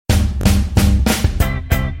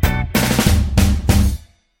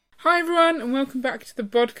Hi everyone and welcome back to the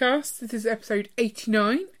podcast. This is episode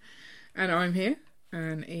 89 and I'm here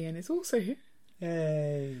and Ian is also here.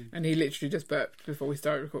 Yay. And he literally just burped before we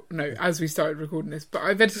started as we started recording this, but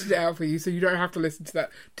I've edited it out for you so you don't have to listen to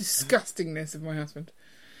that disgustingness of my husband.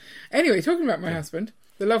 Anyway, talking about my husband,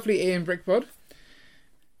 the lovely Ian Brickbod,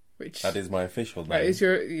 which that is my official name. That is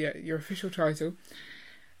your official title.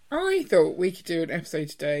 I thought we could do an episode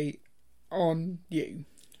today on you.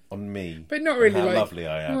 On me. But not really how like... lovely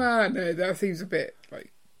I am. Well, no, that seems a bit,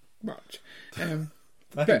 much. Thanks.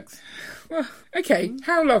 But, well, okay,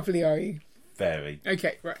 how lovely are you? Very.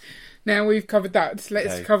 Okay, right. Now we've covered that,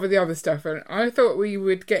 let's cover the other stuff. And I thought we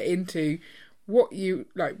would get into what you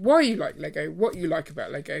like, why you like Lego, what you like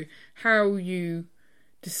about Lego, how you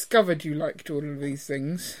discovered you liked all of these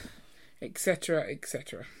things, etc.,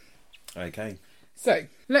 etc. Okay. So,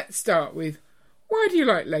 let's start with, why do you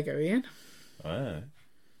like Lego, Ian? Oh.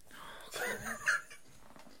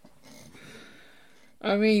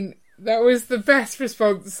 I mean, that was the best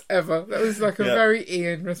response ever. That was like a very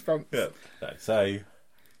Ian response. Yeah. So,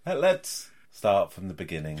 let's start from the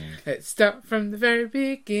beginning. Let's start from the very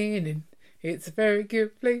beginning. It's a very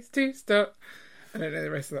good place to start. I don't know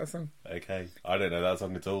the rest of that song. Okay. I don't know that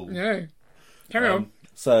song at all. No. Carry on.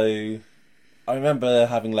 So, I remember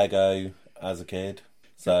having Lego as a kid.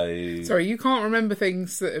 So... Sorry, you can't remember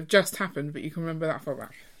things that have just happened, but you can remember that far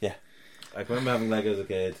back. Yeah. I can remember having Lego as a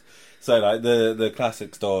kid. So, like, the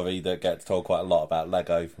classic story that gets told quite a lot about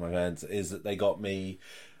Lego from my friends is that they got me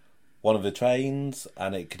one of the trains,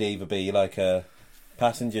 and it could either be like a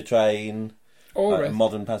passenger train, or like a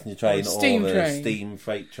modern passenger train, or a steam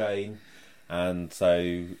freight train. And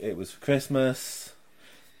so it was for Christmas.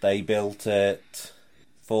 They built it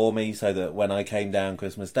for me so that when I came down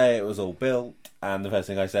Christmas Day, it was all built. And the first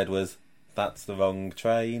thing I said was, "That's the wrong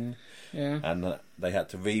train." Yeah. And they had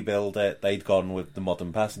to rebuild it. They'd gone with the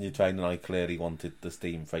modern passenger train, and I clearly wanted the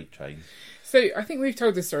steam freight train. So I think we've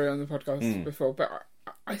told this story on the podcast before, but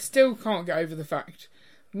I still can't get over the fact,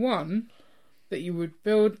 one, that you would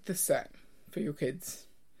build the set for your kids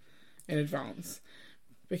in advance.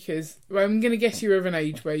 Because I'm going to guess you're of an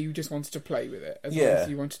age where you just wanted to play with it as long as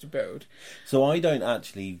you wanted to build. So I don't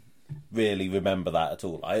actually really remember that at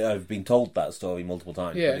all. I've been told that story multiple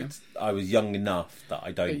times, but I was young enough that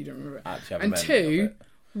I don't remember actually have a memory. And two, of it.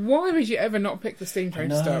 Why would you ever not pick the steam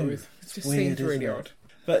train to start with? It just weird, seems really odd.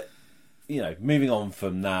 But, moving on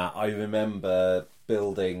from that, I remember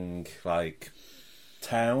building,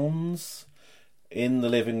 towns in the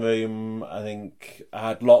living room. I think I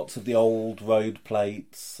had lots of the old road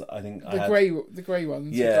plates. I think the grey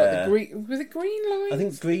ones. Yeah. Was it green lines? I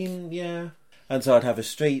think green, yeah. And so I'd have a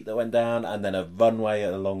street that went down and then a runway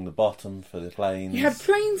along the bottom for the planes. You had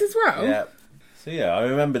planes as well? Yeah. So I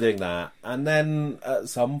remember doing that. And then at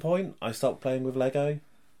some point I stopped playing with Lego.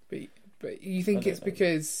 But you think it's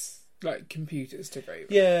because computers took over?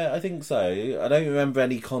 Yeah, I think so. I don't remember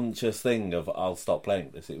any conscious thing of I'll stop playing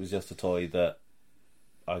with this. It was just a toy that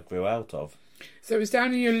I grew out of. So it was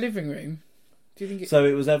down in your living room? Do you think So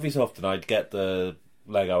it was every so often I'd get the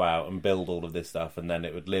Lego out and build all of this stuff, and then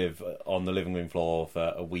it would live on the living room floor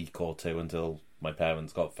for a week or two until my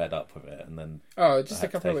parents got fed up with it, and then just a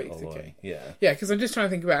couple of weeks. Okay, yeah, because I'm just trying to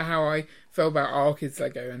think about how I feel about our kids'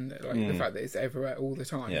 Lego and the fact that it's everywhere all the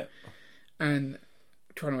time. Yeah, and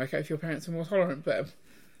trying to work out if your parents are more tolerant, but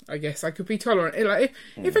I guess I could be tolerant.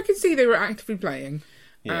 If I could see they were actively playing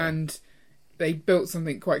and they built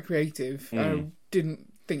something quite creative, I didn't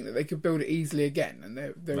think that they could build it easily again and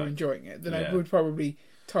they were enjoying it, then I would probably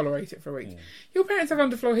tolerate it for a week. Your parents have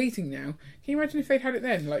underfloor heating now. Can you imagine if they'd had it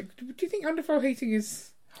then? Do you think underfloor heating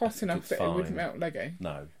is hot enough that it wouldn't melt Lego?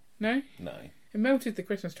 No. No? No. It melted the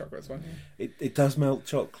Christmas chocolates one year. It does melt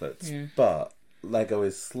chocolates, but Lego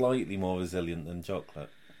is slightly more resilient than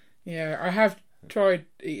chocolate. Yeah, I have tried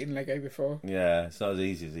eating Lego before. Yeah, it's not as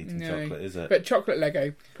easy as eating chocolate, is it? But chocolate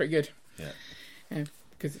Lego, pretty good. Yeah.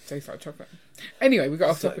 Because it tastes like chocolate. Anyway, we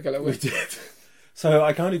got off topic a little bit. We did. So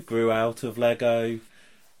I kind of grew out of Lego,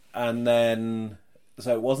 and then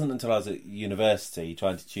so it wasn't until I was at university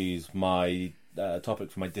trying to choose my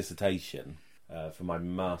topic for my dissertation for my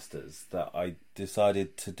masters that I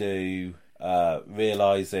decided to do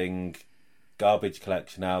realising garbage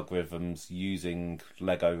collection algorithms using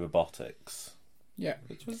Lego robotics. Yeah,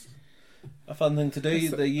 which was a fun thing to do.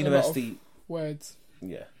 That's the university a lot of words.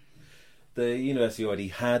 Yeah. The university already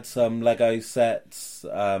had some Lego sets,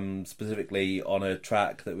 specifically on a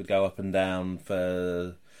track that would go up and down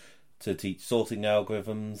to teach sorting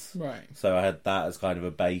algorithms. Right. So I had that as kind of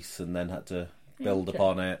a base and then had to build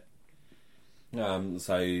upon it.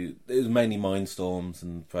 So it was mainly Mindstorms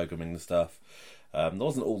and programming the stuff. There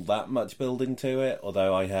wasn't all that much building to it,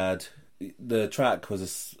 although I had the track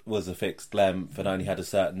was a fixed length and only had a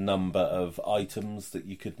certain number of items that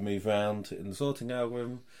you could move around in the sorting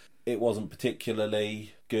algorithm. It wasn't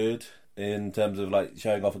particularly good in terms of like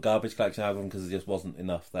showing off a garbage collection algorithm because there just wasn't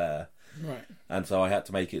enough there. Right. And so I had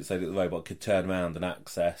to make it so that the robot could turn around and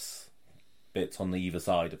access bits on the either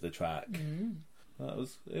side of the track. It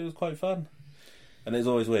was quite fun. And it's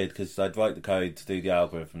always weird because I'd write the code to do the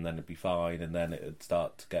algorithm, then it'd be fine, and then it would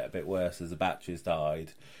start to get a bit worse as the batteries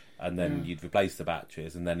died, and then you'd replace the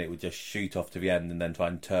batteries, and then it would just shoot off to the end, and then try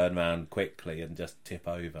and turn around quickly and just tip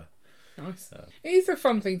over. Nice. It is a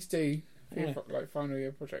fun thing to do for Yeah. your like final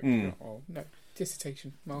year project. Or no,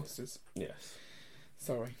 dissertation, masters. Yes.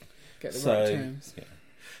 Sorry, get the right terms. Yeah.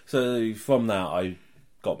 So from that, I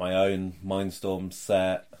got my own Mindstorm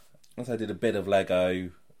set. So I did a bit of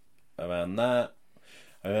Lego around that.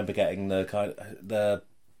 I remember getting the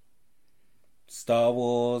Star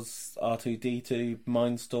Wars R2-D2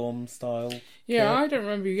 Mindstorm style. Yeah, kit. I don't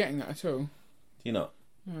remember you getting that at all. Do you not?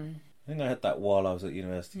 No. I think I had that while I was at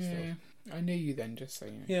university still. Yeah, I knew you then, just so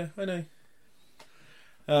you know. Yeah, I know.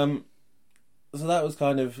 So that was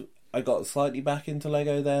kind of... I got slightly back into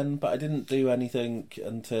Lego then, but I didn't do anything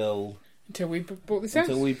until we bought this house.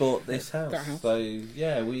 Until we bought this house. That house. So,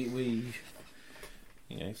 yeah, we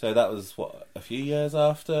so that was, a few years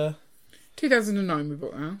after? 2009 we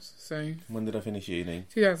bought the house, so... When did I finish uni?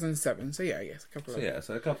 2007, so yeah, I guess a couple of...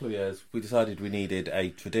 So a couple of years. We decided we needed a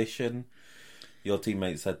tradition. Your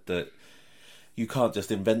teammate said that you can't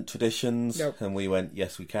just invent traditions. Nope. And we went,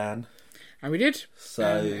 yes, we can. And we did. So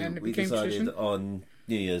and it we became decided tradition. on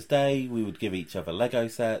New Year's Day we would give each other Lego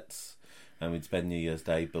sets, and we'd spend New Year's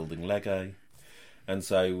Day building Lego. And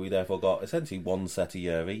so we therefore got essentially one set a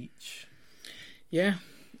year each. Yeah,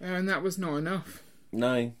 and that was not enough.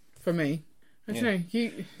 No. For me. I don't know,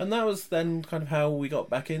 you... And that was then kind of how we got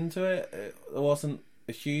back into it. There wasn't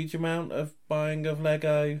a huge amount of buying of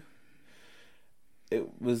Lego.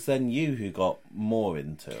 It was then you who got more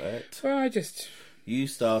into it. Well, I just... You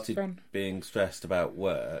started Fun. being stressed about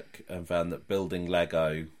work and found that building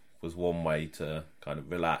Lego was one way to kind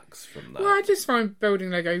of relax from that. Well, I just find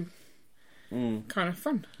building Lego kind of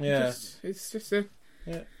fun. Yeah. It's just a...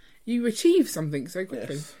 Yeah. You achieve something so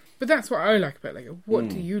quickly. Yes. But that's what I like about Lego. What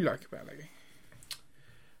do you like about Lego?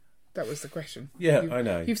 That was the question. Yeah, I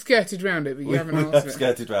know. You've skirted round it, but you haven't I've answered it.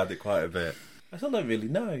 skirted around it quite a bit. I still don't really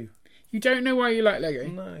know. You don't know why you like Lego?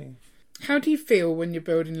 No. How do you feel when you're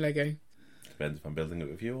building Lego? Depends if I'm building it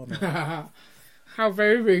with you or not. How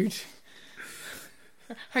very rude.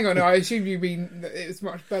 Hang on, I assume you mean that it was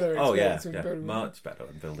much better experience when building much better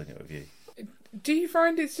when building it with you. Do you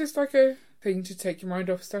find it's just like a thing to take your mind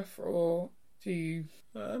off stuff, or do you...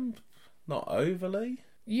 Not overly.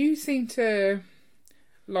 You seem to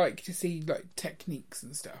like to see like techniques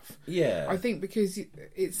and stuff. Yeah. I think because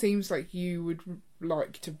it seems like you would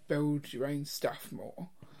like to build your own stuff more.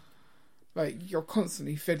 Like, you're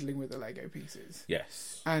constantly fiddling with the Lego pieces.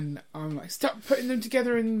 Yes. And I'm like, stop putting them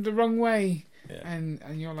together in the wrong way. Yeah. And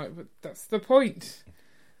you're like, but that's the point.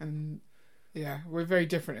 And yeah, we're very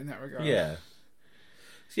different in that regard. Yeah.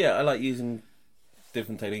 So yeah, I like using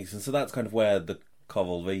different techniques, and so that's kind of where the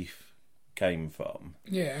Coral Reef came from.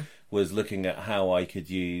 Yeah. Was looking at how I could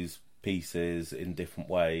use pieces in different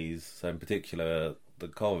ways. So in particular, the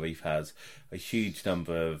Coral Reef has a huge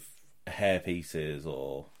number of hair pieces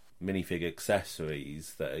or minifig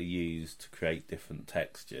accessories that are used to create different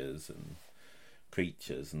textures and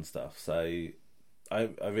creatures and stuff. So I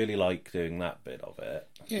really like doing that bit of it.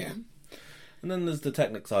 Yeah. And then there's the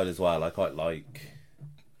Technic side as well. I quite like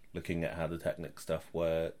looking at how the Technic stuff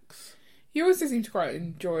works. You also seem to quite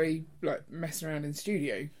enjoy like messing around in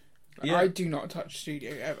studio. Yeah. I do not touch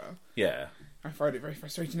studio ever. Yeah. I find it very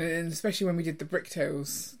frustrating, and especially when we did the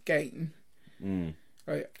Bricktails game.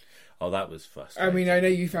 Like, Oh, that was frustrating. I mean, I know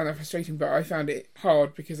you found that frustrating, but I found it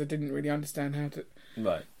hard because I didn't really understand how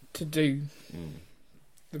to do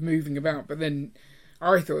the moving about. But then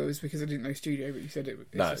I thought it was because I didn't know studio, but you said it was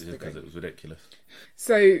No, just it's because it was ridiculous.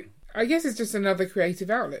 So I guess it's just another creative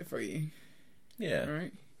outlet for you. Yeah.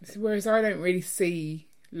 Right? Whereas I don't really see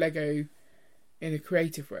Lego in a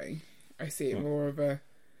creative way. I see it more of a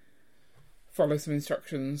follow some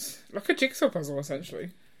instructions, like a jigsaw puzzle, essentially.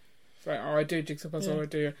 It's like, I do a jigsaw puzzle, I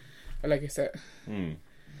do a Lego set. And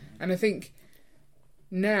I think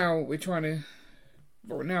now we're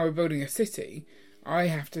building a city, I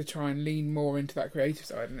have to try and lean more into that creative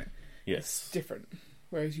side, and Yes. it's different.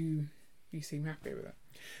 Whereas you seem happy with it.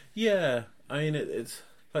 Yeah. I mean, it's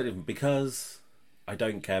quite different because I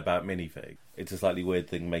don't care about minifigs. It's a slightly weird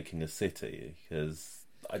thing making a city, because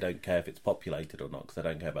I don't care if it's populated or not, because I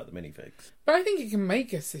don't care about the minifigs. But I think it can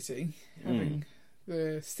make a city, having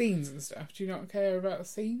the scenes and stuff. Do you not care about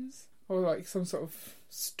scenes? Or like some sort of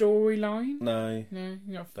storyline? No. No,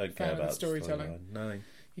 you're not Don't care about storytelling. No.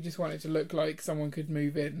 You just want it to look like someone could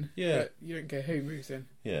move in. Yeah. But you don't care who moves in.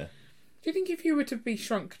 Yeah. Do you think if you were to be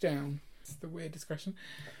shrunk down, it's the weird discussion,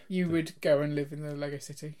 you would go and live in the Lego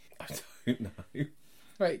City? I don't know.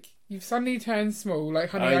 Like, you've suddenly turned small,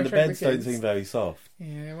 like Honey, I mean, I the Shrunk beds the don't Kids. seem very soft.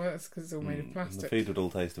 Yeah, well, that's because it's all made of And plastic. the food would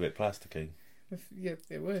all taste a bit plasticky. Yeah,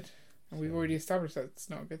 it would. And we've already established that's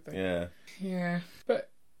not a good thing. Yeah. Yeah,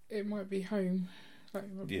 but it might be home. Like,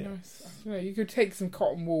 it might be Yeah. nice. I don't know, you could take some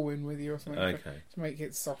cotton wool in with you or something Okay. to make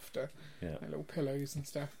it softer. Yeah. Like little pillows and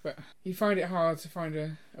stuff. But you find it hard to find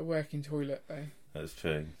a working toilet, though. That's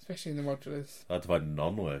true. Especially in the modulars. Hard to find a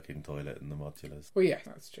non-working toilet in the modulars. Well, yeah,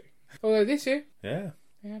 that's true. Although this year, Yeah.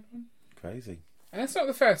 they had one. Crazy. And that's not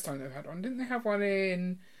the first time they've had one. Didn't they have one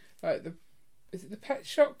in, like, is it the pet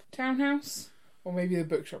shop townhouse? Or maybe the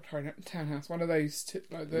bookshop townhouse? One of those,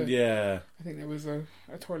 Yeah. I think there was a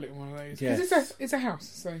toilet in one of those. Yes. Because it's a house,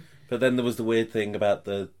 so... But then there was the weird thing about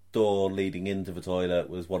the door leading into the toilet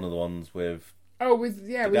was one of the ones with... Oh, with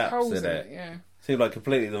gaps holes in in it. it, yeah. Seemed like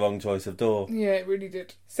completely the wrong choice of door. Yeah, it really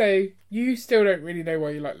did. So, you still don't really know why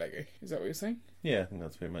you like Lego, is that what you're saying? Yeah, I think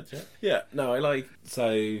that's pretty much it. Yeah, no, I like... So,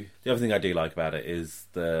 the other thing I do like about it is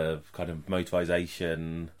the kind of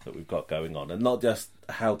motorisation that we've got going on. And not just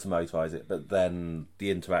how to motorise it, but then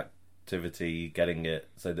the interactivity, getting it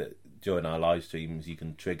so that during our live streams you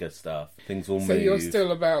can trigger stuff. Things will move. So you're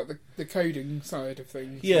still about the coding side of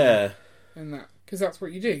things. Yeah. And that. Because that's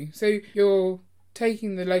what you do. So you're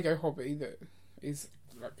taking the Lego hobby that is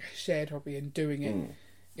like a shared hobby and doing it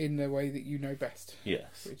in the way that you know best.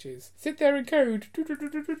 Yes. Which is sit there and code.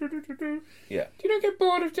 Yeah. Do you not get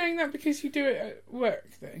bored of doing that because you do it at work,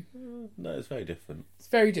 though? No, it's very different. It's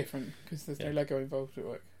very different because there's no Lego involved at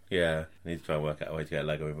work. Yeah, I need to try and work out a way to get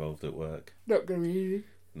Lego involved at work. Not going to be easy.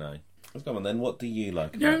 No. Let's go on then. What do you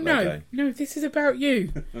like about Lego? No, this is about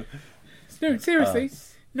you. No, seriously.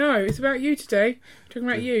 No, it's about you today. Talking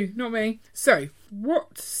about you, not me. So,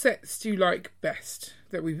 what sets do you like best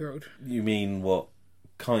that we build? You mean what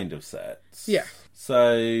kind of sets? Yeah.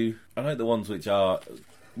 So, I like the ones which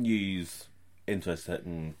use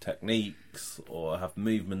interesting techniques or have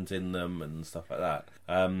movement in them and stuff like that.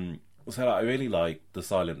 So I really like the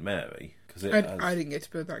Silent Mary. Cause I didn't get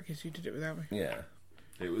to build that because you did it without me. Yeah.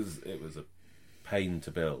 It was a pain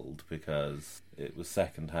to build because it was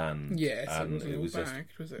second hand. Yes, and it was just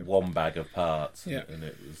bagged, was it? one bag of parts. Yeah. And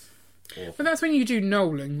it was awful. But that's when you do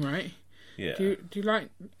knolling, right? Yeah. Do you like?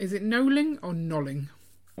 Is it knolling or nolling?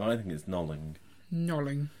 I think it's nolling.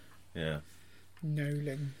 Knolling. Yeah.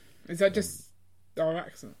 Knolling. Is that just our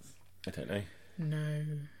accents? I don't know. No.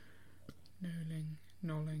 Knolling.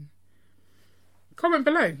 Nolling. Comment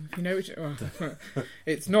below if you know which. Well,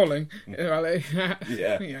 it's nolling. Yeah.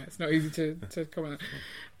 Yeah, it's not easy to comment on.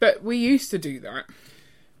 But we used to do that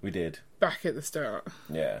We did. back at the start.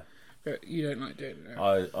 Yeah. But you don't like doing it now.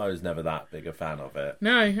 I was never that big a fan of it.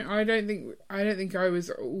 No, I don't think I was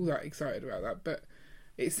all that excited about that, but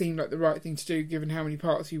it seemed like the right thing to do given how many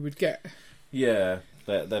parts you would get. Yeah.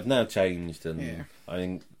 They've now changed, and Yeah. I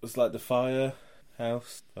think it's like the fire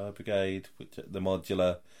brigade, which the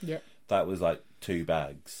modular. Yep. That was like 2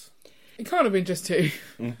 bags. It can't have been just 2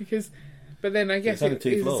 because. But then I guess only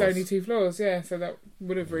 2 floors. only 2 floors, yeah. So that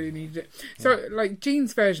would have really needed it. So like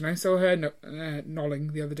Jean's version, I saw her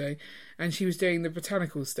nolling the other day, and she was doing the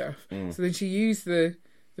botanical stuff. So then she used the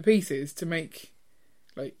pieces to make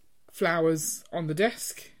like flowers on the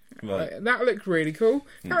desk. Right. Like, that looked really cool.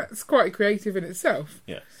 That's quite creative in itself.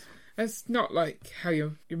 Yes. It's not like how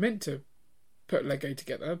you're meant to put Lego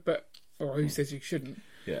together, or who says you shouldn't?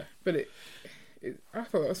 Yeah. But I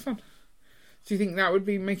thought that was fun. Do you think that would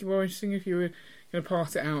make it more interesting if you were going to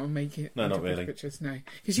pass it out and make it? No, into not really. Pictures? No,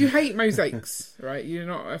 because you hate mosaics, right? You're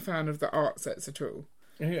not a fan of the art sets at all.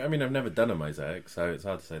 I mean, I've never done a mosaic, so it's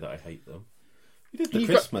hard to say that I hate them. We did the You've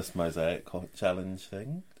Christmas mosaic challenge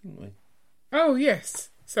thing, didn't we? Oh yes,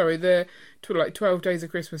 sorry. The 12 days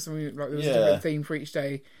of Christmas, and there was a different theme for each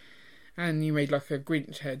day, and you made like a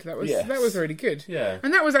Grinch head. That was really good. Yeah.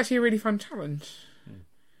 And that was actually a really fun challenge.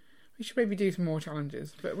 We should maybe do some more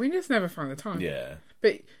challenges, but we just never find the time. Yeah.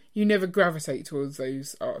 But you never gravitate towards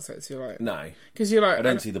those art sets. You're like, No. because you're like, I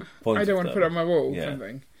don't see the point. I don't want to put it on my wall. Yeah. Kind of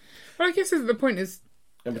thing. Well, I guess the point is,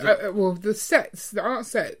 the the art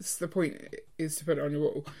sets. The point is to put it on your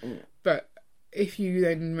wall. But if you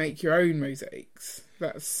then make your own mosaics,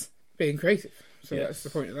 that's being creative. So that's the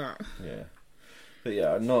point of that. Yeah. But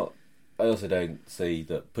yeah, I'm not I also don't see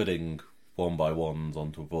that putting 1x1s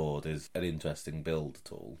onto a board is an interesting build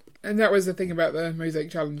at all. And that was the thing about the Mosaic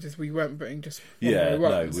challenges. We weren't putting just 1x1s.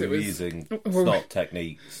 No, we were using stock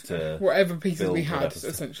techniques to whatever pieces we build had, whatever.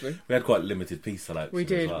 essentially. We had quite limited piece selection. We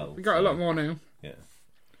did. As well, we got a lot more now. Yeah.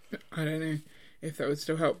 I don't know if that would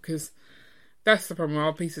still help, because that's the problem.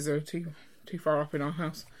 Our pieces are too far up in our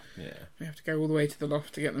house. Yeah. We have to go all the way to the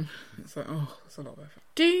loft to get them. It's like, oh, that's a lot of effort.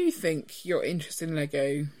 Do you think your interest in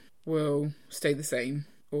Lego will stay the same,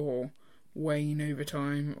 or wane over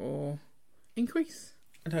time, or increase?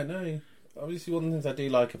 I don't know. Obviously, one of the things I do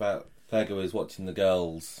like about Lego is watching the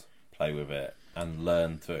girls play with it and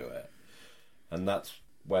learn through it. And that's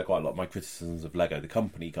where quite a lot of my criticisms of Lego, the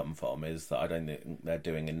company, come from, is that I don't think they're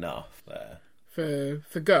doing enough there.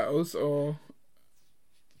 For girls, or?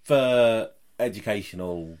 For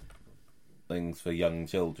educational things for young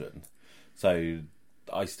children. So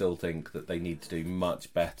I still think that they need to do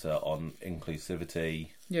much better on inclusivity.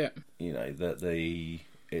 Yeah. You know, that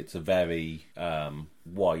it's a very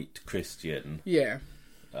white Christian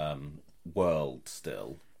world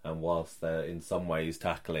still. And whilst they're in some ways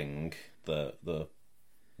tackling the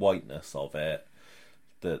whiteness of it,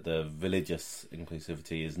 the religious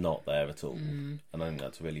inclusivity is not there at all. And I think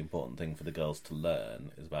that's a really important thing for the girls to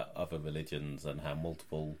learn, is about other religions and how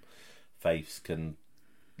multiple faiths can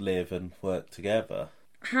live and work together.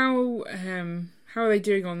 How are they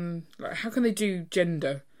doing on, like, how can they do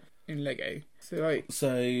gender in Lego? So I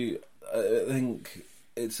think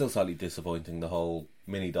it's still slightly disappointing, the whole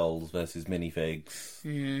mini dolls versus minifigs.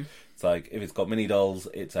 Yeah. It's like, if it's got mini dolls,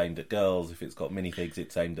 it's aimed at girls. If it's got minifigs,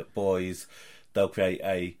 it's aimed at boys. They'll create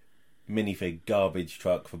a minifig garbage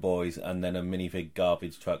truck for boys and then a minifig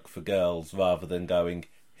garbage truck for girls, rather than going,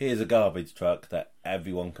 here's a garbage truck that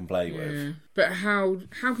everyone can play with. But how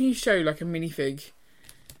can you show, like, a minifig?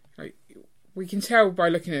 Like, we can tell by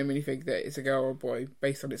looking at a minifig that it's a girl or a boy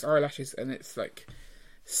based on its eyelashes and its, like,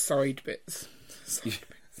 side bits.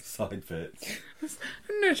 Side bits.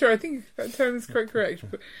 I'm not sure. I think that term is quite correct.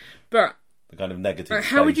 But the kind of negative.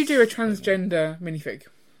 How would you do a transgender minifig?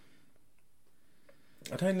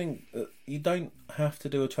 I don't think you don't have to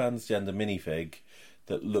do a transgender minifig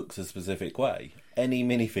that looks a specific way. Any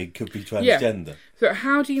minifig could be transgender. Yeah. So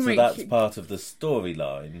how do you make? So that's part of the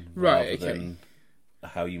storyline, right? Rather than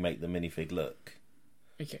how you make the minifig look.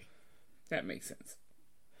 Okay, that makes sense.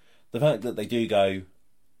 The fact that they do go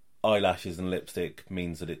eyelashes and lipstick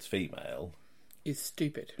means that it's female is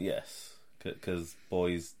stupid. Yes, because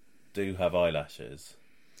boys do have eyelashes,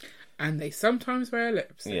 and they sometimes wear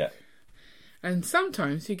lipstick. Yeah. And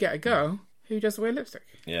sometimes you get a girl who doesn't wear lipstick.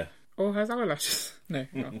 Yeah. Or has eyelashes. No.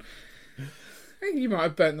 Well, I think you might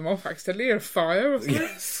have burnt them off accidentally, or a fire or something.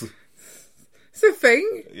 Yes. It's a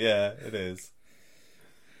thing. Yeah, it is.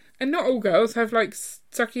 And not all girls have, like,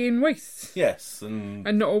 sucky-in waists. Yes, and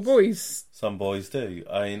not all boys. Some boys do.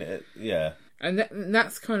 I mean, yeah. And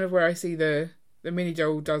that's kind of where I see the mini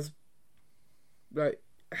doll does, like,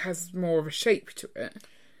 has more of a shape to it.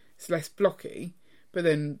 It's less blocky, but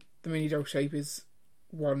then the mini doll shape is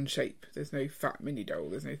one shape. There's no fat mini doll.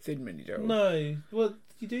 There's no thin mini doll. No. Well,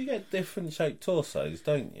 you do get different shaped torsos,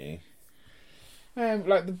 don't you?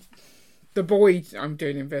 Like the boy, I'm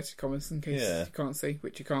doing inverted commas in case you can't see,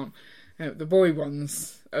 which you can't. The boy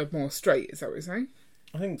ones are more straight. Is that what you're saying?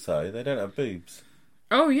 I think so. They don't have boobs.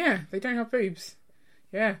 Oh yeah, they don't have boobs.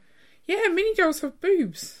 Yeah, mini dolls have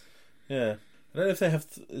boobs. Yeah. I don't know if they have.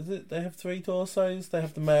 They have 3 torsos? They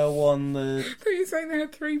have the male one. I thought you were saying they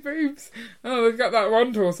had 3 boobs. Oh, they've got that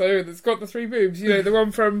one torso that's got the 3 boobs. You know, the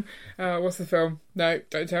one from what's the film? No,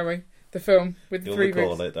 don't tell me. The film with the 3 boobs.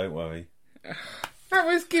 You'll recall it. Don't worry. That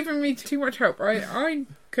was giving me too much help. I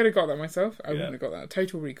could have got that myself. I wouldn't have got that.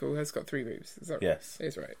 Total Recall has got 3 boobs. Is that yes?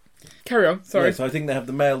 It's right. Carry on. Sorry. Yeah, so I think they have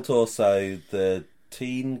the male torso, the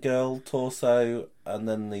teen girl torso, and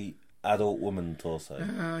then the adult woman torso.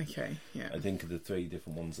 Okay, yeah. I think are the 3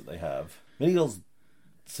 different ones that they have. Mini dolls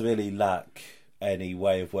severely lack any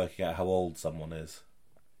way of working out how old someone is.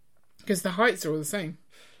 Because the heights are all the same.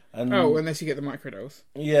 And, unless you get the micro dolls.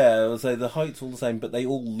 Yeah, so the height's all the same, but they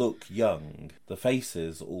all look young. The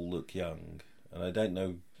faces all look young. And I don't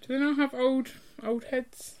know... Do they not have old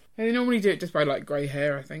heads? They normally do it just by, like, grey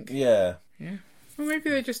hair, I think. Yeah. Yeah. Well, maybe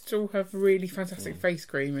they just all have really fantastic face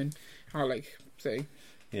cream and Heart Lake, see?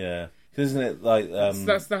 Yeah. Isn't it like...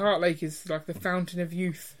 That's the Heart Lake is like the fountain of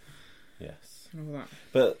youth. Yes. And all that.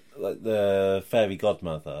 But, like, the fairy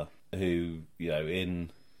godmother, who, you know,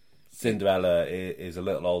 in Cinderella is a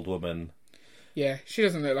little old woman. Yeah, she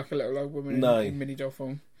doesn't look like a little old woman in mini doll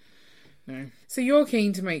form. No. So you're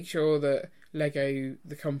keen to make sure that Lego,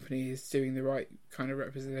 the company, is doing the right kind of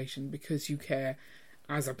representation because you care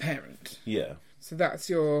as a parent. Yeah. So that's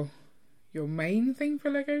your main thing for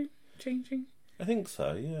Lego changing? I think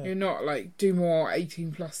so, yeah. You're not like, do more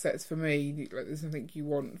 18 plus sets for me, like there's nothing you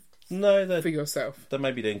want No, for yourself. they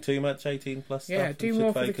may be doing too much 18 plus stuff. Yeah, do and more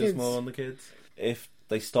should for the focus kids. more on the kids. If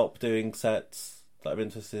they stop doing sets that I'm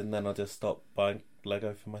interested in, then I'll just stop buying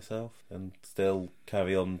Lego for myself and still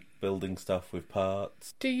carry on building stuff with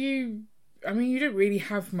parts. You don't really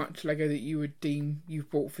have much Lego that you would deem you've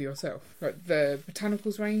bought for yourself. Like the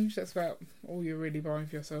Botanicals range, that's about all you're really buying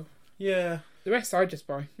for yourself. Yeah. The rest I just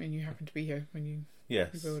buy, and you happen to be here when you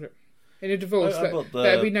Yes. build it. In a divorce, I bought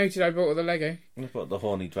let it be noted I bought all the Lego. I bought the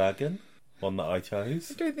Horny Dragon, one that I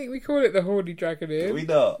chose. I don't think we call it the Horny Dragon here. Do we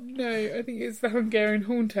not? No, I think it's the Hungarian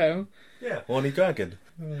Horntail. Yeah. Horny Dragon.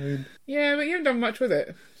 Yeah, but you haven't done much with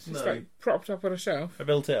it. It's just No. like propped up on a shelf. I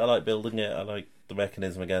built it, I like building it, I like the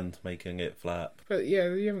mechanism again to making it flap. But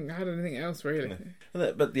yeah, you haven't had anything else really.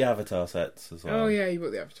 No. But the Avatar sets as well. Oh yeah, you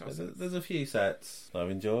bought the Avatar. There's a few sets that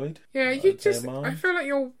I've enjoyed. Yeah, I'd you say just. mine. I feel like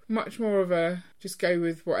you're much more of a just go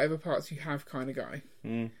with whatever parts you have kind of guy,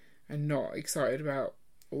 and not excited about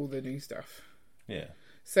all the new stuff. Yeah.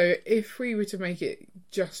 So if we were to make it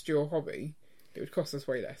just your hobby, it would cost us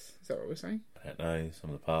way less. Is that what we're saying? I don't know, some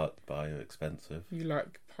of the parts buy are expensive. You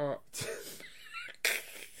like parts.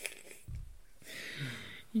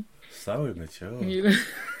 So immature.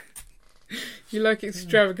 You like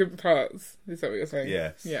extravagant parts. Is that what you're saying?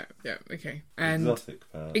 Yes. Yeah. Okay. And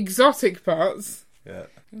Exotic parts. exotic parts. Yeah.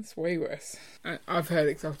 That's way worse. I've heard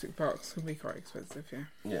exotic parts can be quite expensive. Yeah.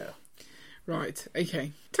 Yeah. Right.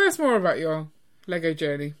 Okay. Tell us more about your Lego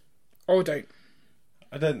journey, or don't.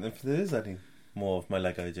 I don't know if there is any more of my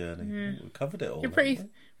Lego journey. Yeah. We covered it all. You're haven't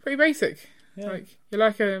pretty basic. we? Yeah. Like you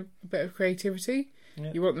like a bit of creativity.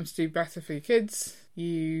 Yeah. You want them to do better for your kids.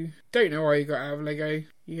 You don't know why you got out of Lego.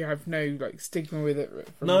 You have no like stigma with it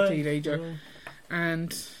from a teenager, No.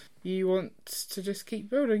 and you want to just keep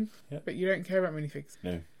building. Yeah. But you don't care about minifigs.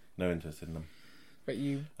 No interest in them. But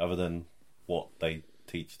you, Other than what they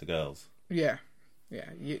teach the girls. yeah.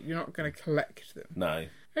 You're not going to collect them. No.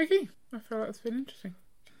 Okay, I feel like that's been interesting.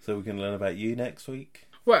 So we can learn about you next week?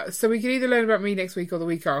 Well, so we can either learn about me next week or the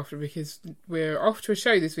week after, because we're off to a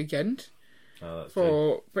show this weekend Oh, that's true.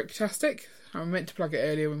 for Bricktastic. I meant to plug it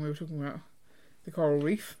earlier when we were talking about the Coral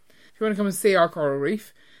Reef. If you want to come and see our Coral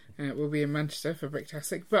Reef, we'll be in Manchester for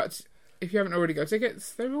Bricktastic. But if you haven't already got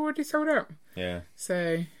tickets, they're already sold out. Yeah.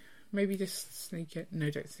 So maybe just sneak it. No,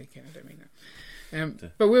 don't sneak it. I don't mean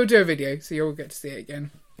that. But we'll do a video, so you'll get to see it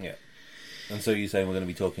again. Yeah. And so you're saying we're going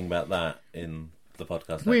to be talking about that in the podcast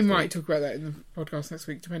next We week? might talk about that in the podcast next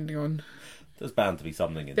week, depending on... There's bound to be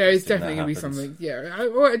something interesting. There is that definitely going to be happens. something, yeah.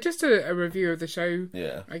 Well, just a review of the show,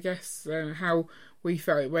 Yeah. I guess, how we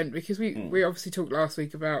felt it went, because we obviously talked last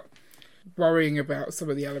week about worrying about some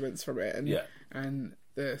of the elements from it and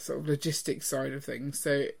the sort of logistics side of things.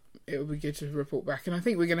 So it will be good to report back. And I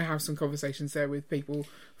think we're going to have some conversations there with people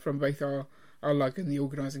from both our LUG and the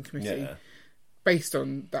organising committee. Yeah. Based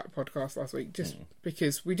on that podcast last week, just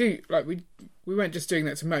because we do we weren't just doing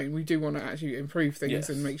that to moan. We do want to actually improve things Yes.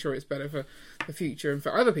 and make sure it's better for the future and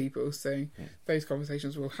for other people. So those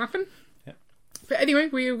conversations will happen. Yeah. But anyway,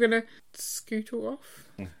 we are going to scootle off.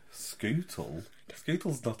 Scootle?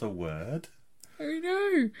 Scootle's not a word. I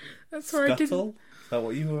know. That's why I didn't. Scuttle? Is that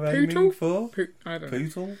what you were aiming Pootle? for? I don't know.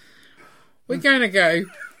 Pootle? We're going to go,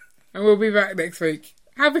 and we'll be back next week.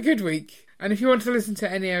 Have a good week. And if you want to listen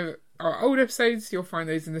to any of our old episodes, you'll find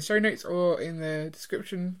those in the show notes or in the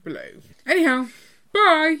description below. Anyhow,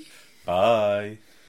 bye! Bye.